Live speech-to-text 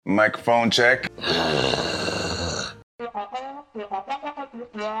Microphone check.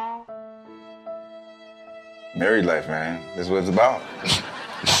 Married life, man. This is what it's about.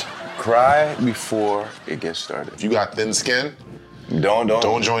 Cry before it gets started. If you got thin skin,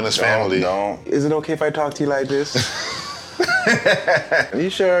 don't join this family. Don't. Is it okay if I talk to you like this? Are you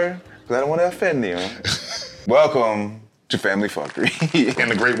sure? Because I don't want to offend you. Welcome to Family Fuckery. In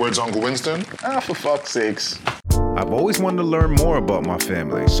the great words of Uncle Winston. For fuck's sakes. I've always wanted to learn more about my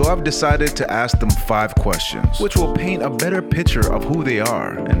family, so I've decided to ask them 5 questions, which will paint a better picture of who they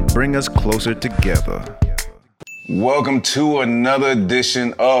are and bring us closer together. Welcome to another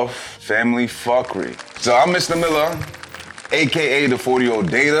edition of Family Fuckery. So I'm Mr. Miller, AKA the 40-year-old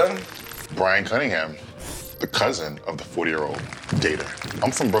Data. Brian Cunningham, the cousin of the 40-year-old Data.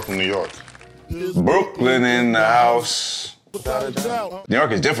 I'm from Brooklyn, New York. Brooklyn in the house. New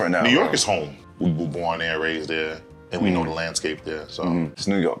York is different now. New York is home. We were born there, raised there, and we know the landscape there. So It's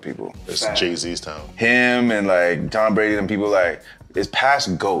New York people. it's Jay-Z's town. Him and like Tom Brady and people like, it's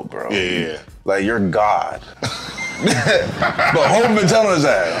past GOAT, bro. Yeah. Like, you're God. But Hope been telling us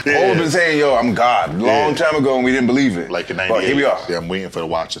that. Yeah. Hope been saying, yo, I'm God. Long time ago and we didn't believe it. Like in '98. But here we are. Yeah, I'm waiting for the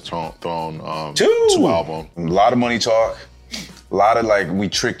Watch the Throne 2 album. A lot of money talk. A lot of like, we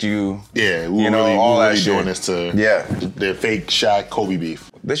tricked you. Yeah, we You know, were all that really shit. doing this to their fake Shaq Kobe beef.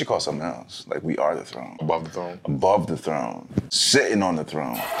 They should call something else. Like, we are the throne. Above the throne. Above the throne. Sitting on the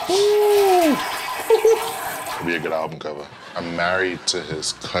throne. It'd be a good album cover. I'm married to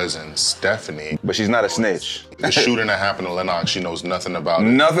his cousin, Stephanie. But she's not a snitch. The shooting that happened in Lenox, she knows nothing about it.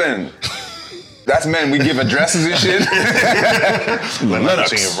 Nothing. That's men. We give addresses and shit.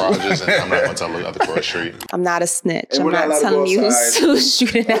 Lenox and Rogers, and I'm not gonna tell the other cross street. I'm not a snitch. And I'm we're not not allowed to telling go you outside. who's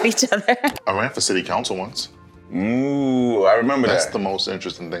shooting at each other. I ran for city council once. Ooh, I remember That's that. the most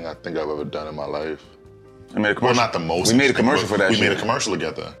interesting thing I think I've ever done in my life. I made a Well, commercial. not the most. We made a interesting, commercial but for that We shit. made a commercial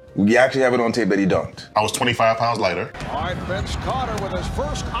together. We actually have it on tape that he dunked. I was 25 pounds lighter. All right, Vince Carter with his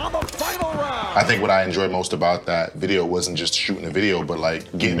first on the final round. I think what I enjoyed most about that video wasn't just shooting a video, but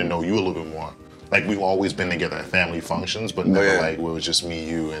like getting to know you a little bit more. Like we've always been together at family functions, but never like where it was just me,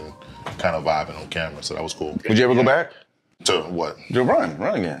 you, and kind of vibing on camera. So that was cool. Would you ever go back? To what? Joe, run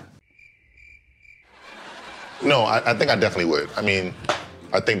again. No, I think I definitely would. I mean,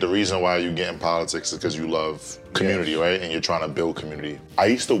 I think the reason why you get in politics is because you love community, right? And you're trying to build community. I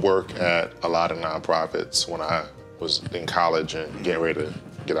used to work at a lot of nonprofits when I was in college and getting ready to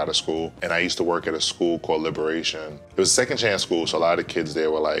get out of school. And I used to work at a school called Liberation. It was a second chance school, so a lot of the kids there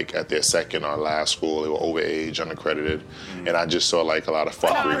were like at their second or last school. They were overage, unaccredited. And I just saw like a lot of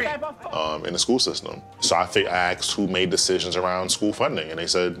fuckery in the school system. So I asked who made decisions around school funding, and they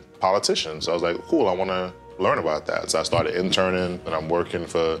said politicians. So I was like, cool, I wanna learn about that. So I started interning, and I'm working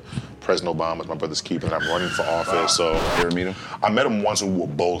for President Obama, my brother's keeper, and I'm running for office. So You ever meet him? I met him once when we were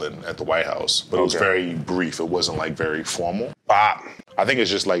bowling at the White House, but it was very brief. It wasn't like very formal. I think it's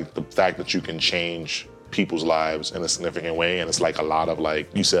just like the fact that you can change people's lives in a significant way, and it's like a lot of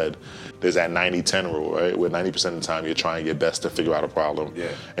like you said, there's that 90-10 rule, right? Where 90% of the time you're trying your best to figure out a problem,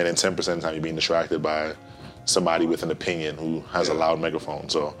 and then 10% of the time you're being distracted by somebody with an opinion who has a loud megaphone.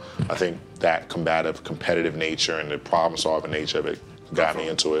 So I think that combative, competitive nature and the problem-solving nature of it got me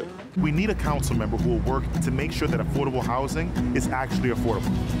into it. We need a council member who will work to make sure that affordable housing is actually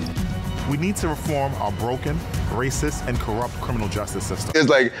affordable. We need to reform our broken, racist, and corrupt criminal justice system. It's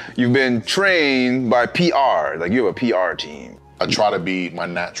like you've been trained by PR. Like you have a PR team. I try to be my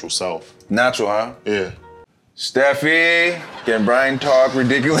natural self. Natural, huh? Yeah. Steffi, can Brian talk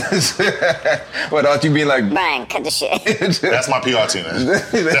ridiculous? Without you being like, Brian, cut the shit. That's my PR team.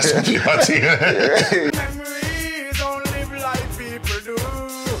 That's my PR team.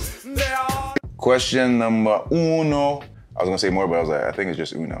 Question number uno. I was gonna say more, but I was like, I think it's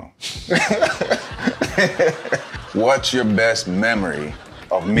just uno. What's your best memory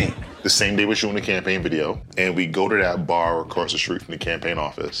of me? The same day we're shooting the campaign video, and we go to that bar across the street from the campaign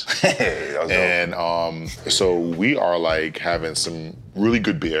office. Hey, that was dope. And so we are like having some really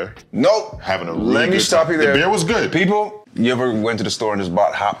good beer. Nope. Having a really Let me good stop time. you there. The beer was good. People, you ever went to the store and just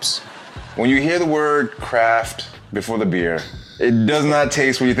bought hops? When you hear the word craft before the beer, it does not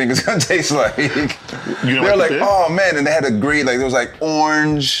taste what you think it's gonna taste like. They're like, oh man, and they had a great, like, there was like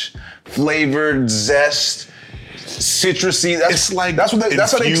orange flavored zest, citrusy. It's like that's what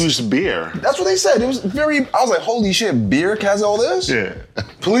infused beer. That's what they said. It was very. I was like, holy shit, beer has all this? Yeah.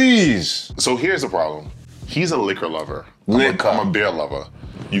 Please. So here's the problem. He's a liquor lover. Liquor. I'm a beer lover.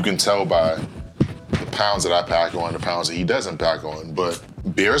 You can tell by the pounds that I pack on, the pounds that he doesn't pack on, but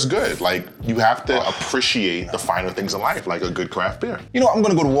beer's good. Like, you have to appreciate the finer things in life, like a good craft beer. You know, I'm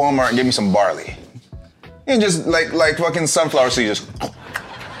gonna go to Walmart and get me some barley. And just like fucking sunflower seeds, just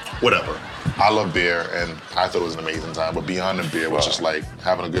whatever. I love beer, and I thought it was an amazing time. But beyond the beer was just like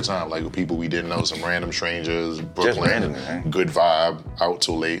having a good time, like with people we didn't know, some random strangers, Brooklyn, randomly, man. good vibe, out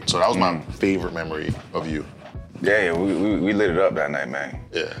till late. So that was my favorite memory of you. Yeah, we lit it up that night, man.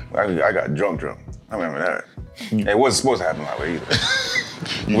 Yeah. I got drunk. I remember that. It wasn't supposed to happen that way either.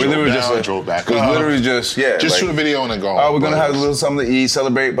 You drove back It was up. literally just, yeah. Just like, shoot a video and then go. oh, we're gonna have a little something to eat,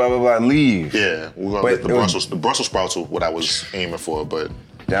 celebrate, blah, blah, blah, and leave. Yeah, we're gonna get the Brussels sprouts were what I was aiming for, but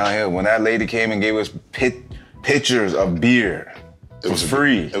Down here, when that lady came and gave us pictures of beer for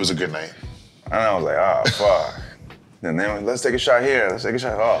free. It was a good night. And I was like, oh, fuck. And then let's take a shot here. Let's take a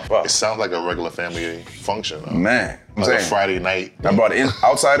shot. Oh, fuck. It sounds like a regular family function. Man, I'm like saying. a Friday night. I brought an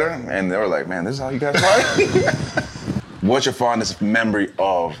outsider, and they were like, man, this is how you guys party? What's your fondest memory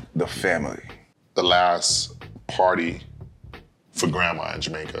of the family? The last party for grandma in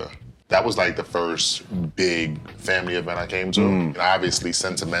Jamaica. That was like the first big family event I came to. And obviously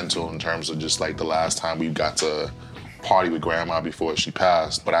sentimental in terms of just like the last time we got to party with grandma before she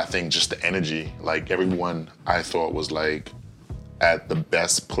passed. But I think just the energy, like everyone I thought was like at the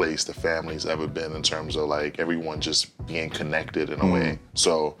best place the family's ever been in terms of like everyone just being connected in a way.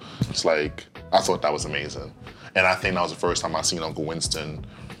 So it's like, I thought that was amazing. And I think that was the first time I seen Uncle Winston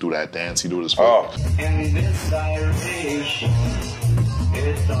do that dance. He do this.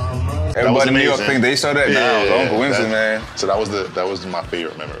 Everybody in New York think they saw that. Nah, it was Uncle Winston, man. So that was my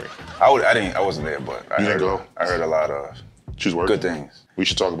favorite memory. I wasn't there, but I heard a lot of She was working. good things. We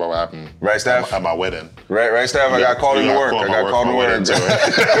should talk about what happened. Right, Steph? At my wedding. Right, Steph? I got called into work. That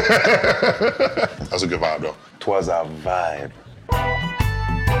was a good vibe, though. 'Twas a vibe.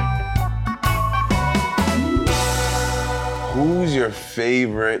 Who's your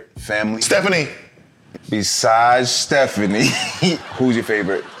favorite family? Stephanie. Besides Stephanie, who's your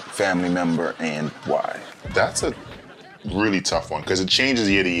favorite family member and why? That's a really tough one because it changes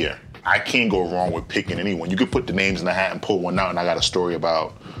year to year. I can't go wrong with picking anyone. You could put the names in the hat and pull one out, and I got a story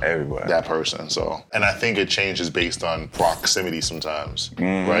about everybody, that person. So, and I think it changes based on proximity sometimes,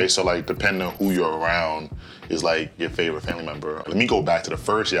 right? So, like, depending on who you're around is like your favorite family member. Let me go back to the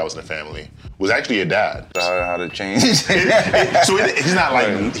first year I was in the family. Was actually your dad. How to change? He's not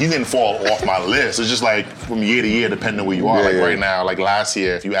like he didn't fall off my list. It's just like from year to year, depending on where you are. Right now, like last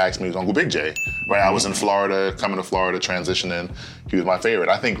year, if you asked me, it was Uncle Big J. Right, I was in Florida, coming to Florida, transitioning. He was my favorite.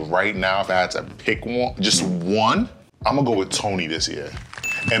 I think right now, if I had to pick one, just one, I'm gonna go with Tony this year.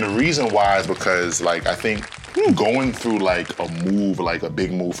 And the reason why is because, like, I think going through like a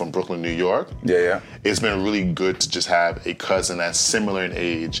big move from Brooklyn, New York, it's been really good to just have a cousin that's similar in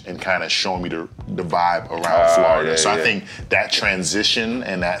age and kind of showing me the vibe around Florida. I think that transition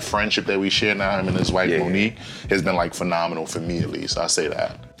and that friendship that we share now, him and his wife Monique, has been like phenomenal for me at least. I say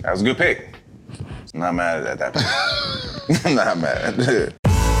that. That was a good pick. Not mad at that. Not mad.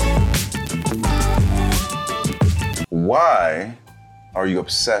 Why are you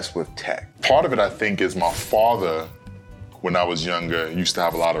obsessed with tech? Part of it, I think, is my father, when I was younger, used to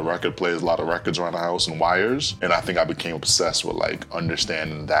have a lot of record players, a lot of records around the house and wires. And I think I became obsessed with like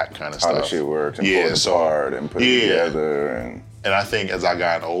understanding that kind of stuff. How the shit works and pull it apart and put it together. And I think as I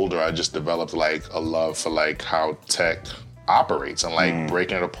got older, I just developed like a love for like how tech operates and like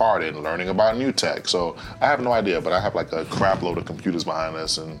breaking it apart and learning about new tech. So I have no idea, but I have like a crap load of computers behind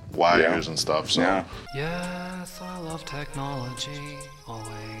us and wires and stuff. So yes, I love technology,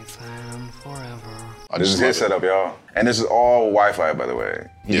 always and forever. This is his setup, y'all. And this is all Wi-Fi, by the way.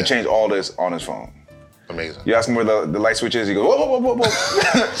 He can change all this on his phone. Amazing. You ask him where the light switch is, he goes, whoa, whoa, whoa, whoa.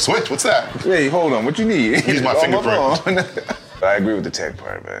 Switch, what's that? Hey, hold on, what you need? Use my fingerprint. I agree with the tech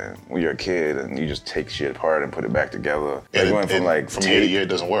part, man. When you're a kid and you just take shit apart and put it back together. And going from like from year to year, it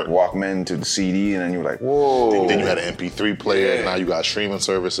doesn't work. Walkman to the CD, and then you're like, whoa. Then you had an MP3 player, and now you got streaming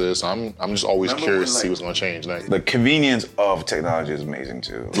services. So I'm just always curious to see what's gonna change next. The convenience of technology is amazing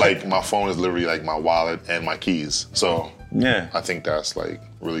too. Like my phone is literally like my wallet and my keys. So I think that's like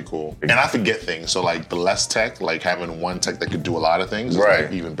really cool. And I forget things. So like the less tech, like having one tech that could do a lot of things is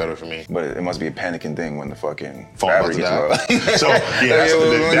like even better for me. But it must be a panicking thing when the fucking phone battery gets low. So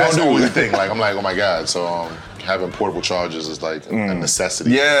that's the only thing. Like I'm like, oh my God. So having portable chargers is like a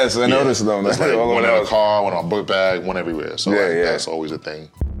necessity. Yes, I noticed them. That's like one in a car, one on a book bag, one everywhere. So that's always a thing.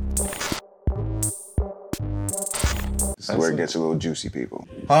 This is where it gets a little juicy, people.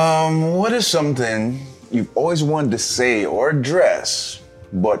 What is something you've always wanted to say or address,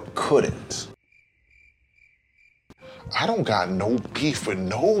 but couldn't? I don't got no beef with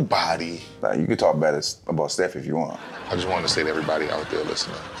nobody. Nah, you could talk bad about Steph if you want. I just wanted to say to everybody out there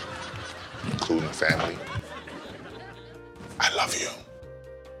listening, including the family, I love you.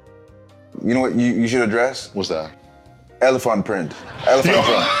 You know what you should address? What's that? elephant print.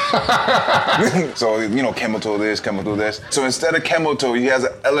 So, you know, Camel toe this. So instead of camel toe, he has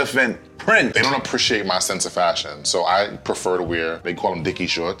an elephant print. They don't appreciate my sense of fashion, so I prefer to wear, they call them Dickie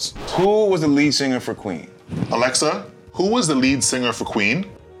shorts. Who was the lead singer for Queen? Alexa, who was the lead singer for Queen?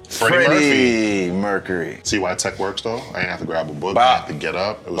 Freddie Mercury. See why tech works though? I didn't have to grab a book, Bop. I had to get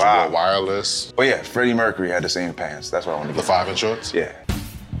up. It was more wireless. Oh yeah, Freddie Mercury had the same pants. That's what I wanted to The get. 5-inch shorts? Yeah.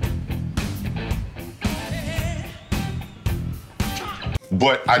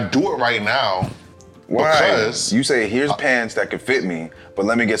 But I do it right now Why? because You say, here's pants that could fit me, but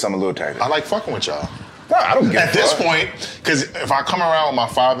let me get something a little tighter. I like fucking with y'all. No, I don't get At this point, because if I come around with my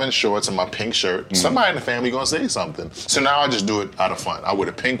 5-inch shorts and my pink shirt, somebody in the family gonna say something. So now I just do it out of fun. I wear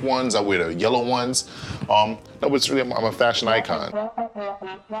the pink ones, I wear the yellow ones. No, it's really, I'm a fashion icon.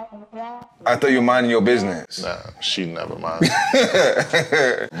 I thought you were minding your business. Nah, she never mind.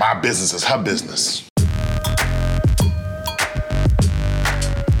 My business is her business.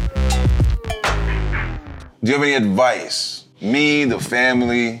 Do you have any advice? Me, the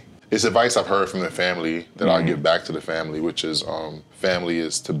family. It's advice I've heard from the family that I'll give back to the family, which is family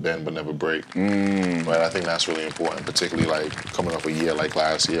is to bend but never break. But I think that's really important, particularly like coming off a year like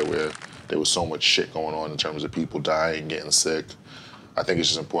last year where there was so much shit going on in terms of people dying, getting sick. I think it's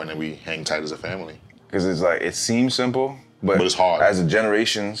just important that we hang tight as a family. Because it's like, it seems simple, but it's hard. As the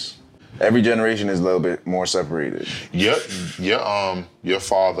generations, every generation is a little bit more separated. Your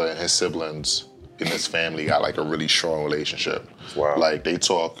father and his siblings in his family got like a really strong relationship. Wow. Like they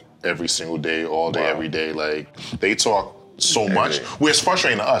talk every single day, all day, Wow. every day. Like they talk so Every much, day. where it's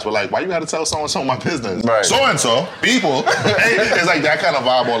frustrating to us. But like, why you gotta tell someone my business? Right. So-and-so, people. It's like that kind of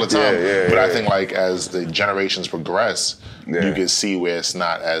vibe all the time. Yeah, but I yeah. think like as the generations progress, Yeah. you can see where it's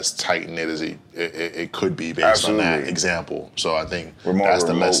not as tight-knit as it could be based on that Absolutely. example. So I think We're more that's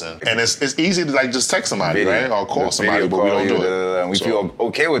the remote. lesson. And it's easy to like just text somebody, Video. right? Or call Just somebody, video but we call don't you, do it. and we So- feel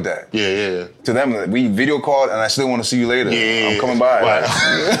okay with that. Yeah. To them, we video called and I still want to see you later. Yeah. I'm coming by.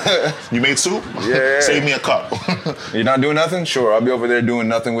 Right. You made soup? Yeah. Save me a cup. You're not doing nothing? Sure, I'll be over there doing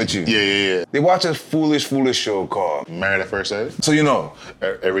nothing with you. Yeah. They watch a foolish show called Married at First Sight? So You Know.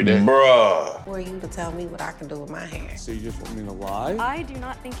 Every day? Bruh. For you to tell me what I can do with my hair. So you just want me to lie? I do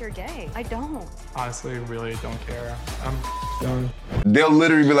not think you're gay. I don't. Honestly, really don't care. I'm done. They'll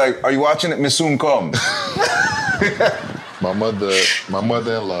literally be like, are you watching it? Miss Soon comes. My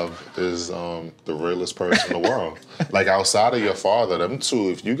mother-in-law is the realest person in the world. Like outside of your father, them two,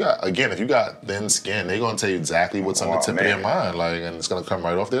 if you got thin skin, they're gonna tell you exactly what's on the tip of their mind. Like, and it's gonna come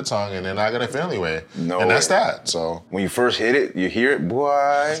right off their tongue, and they're not gonna feel anyway. No. And that's that. So When you first hit it, you hear it,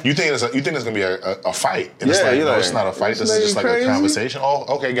 boy. you think it's gonna be a fight. And it's Yeah, like, you're no, like, it's not a fight. this This is just like lady a crazy? conversation. Oh,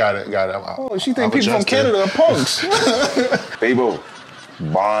 okay, got it. Oh, she think people from Canada are punks. Fabo,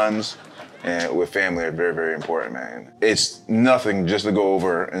 bonds and with family are very, very important, man. It's nothing just to go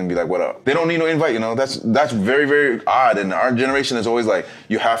over and be like, what up? They don't need no invite, you know? That's very, very odd. And our generation is always like,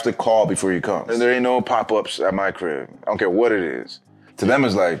 you have to call before you come. And there ain't no pop-ups at my crib. I don't care what it is. To them,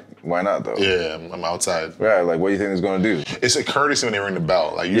 it's like, why not though? Yeah, I'm outside. Right, like what do you think it's gonna do? It's a courtesy when they ring the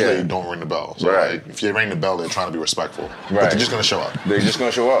bell. Like usually Yeah. they don't ring the bell. So Right. like, if they ring the bell, they're trying to be respectful. But Right. they're just gonna show up. They're just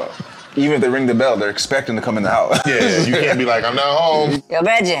gonna show up. Even if they ring the bell, they're expecting to come in the house. Yeah, you can't be like, I'm not home. Yo,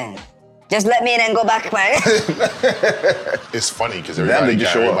 Virgin, just let me in and go back, man. It's funny because Them, everybody they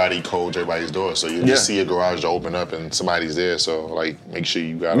just got show up. everybody codes everybody's door. So you Yeah. just see a garage door open up and somebody's there. So like, make sure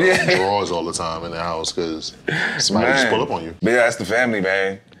you got Yeah. drawers all the time in the house because somebody just Man. pull up on you. But yeah, that's the family,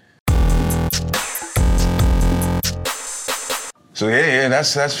 man. So yeah,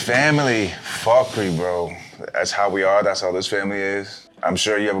 that's family fuckery, bro. That's how we are. That's how this family is. I'm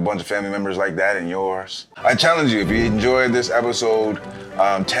sure you have a bunch of family members like that in yours. I challenge you, if you enjoyed this episode,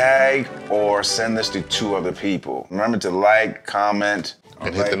 tag or send this to 2 other people. Remember to like, comment,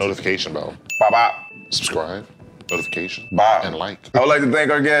 And hit the notification bell. Bop, bop. Subscribe, notification, Bop. and like. I would like to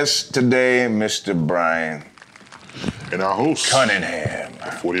thank our guest today, Mr. Brian And our host, Cunningham.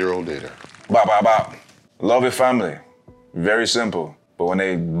 40-year-old dater. Bop, bop, bop. Love your family. Very simple. But when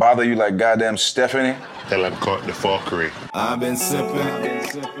they bother you like goddamn Stephanie, Tell them cut the fuckery. I've been sipping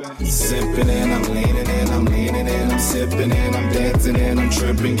and I'm leaning and I'm leaning and I'm sipping and I'm dancing and I'm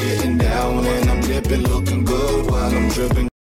tripping, getting down and I'm dipping, looking good while I'm dripping.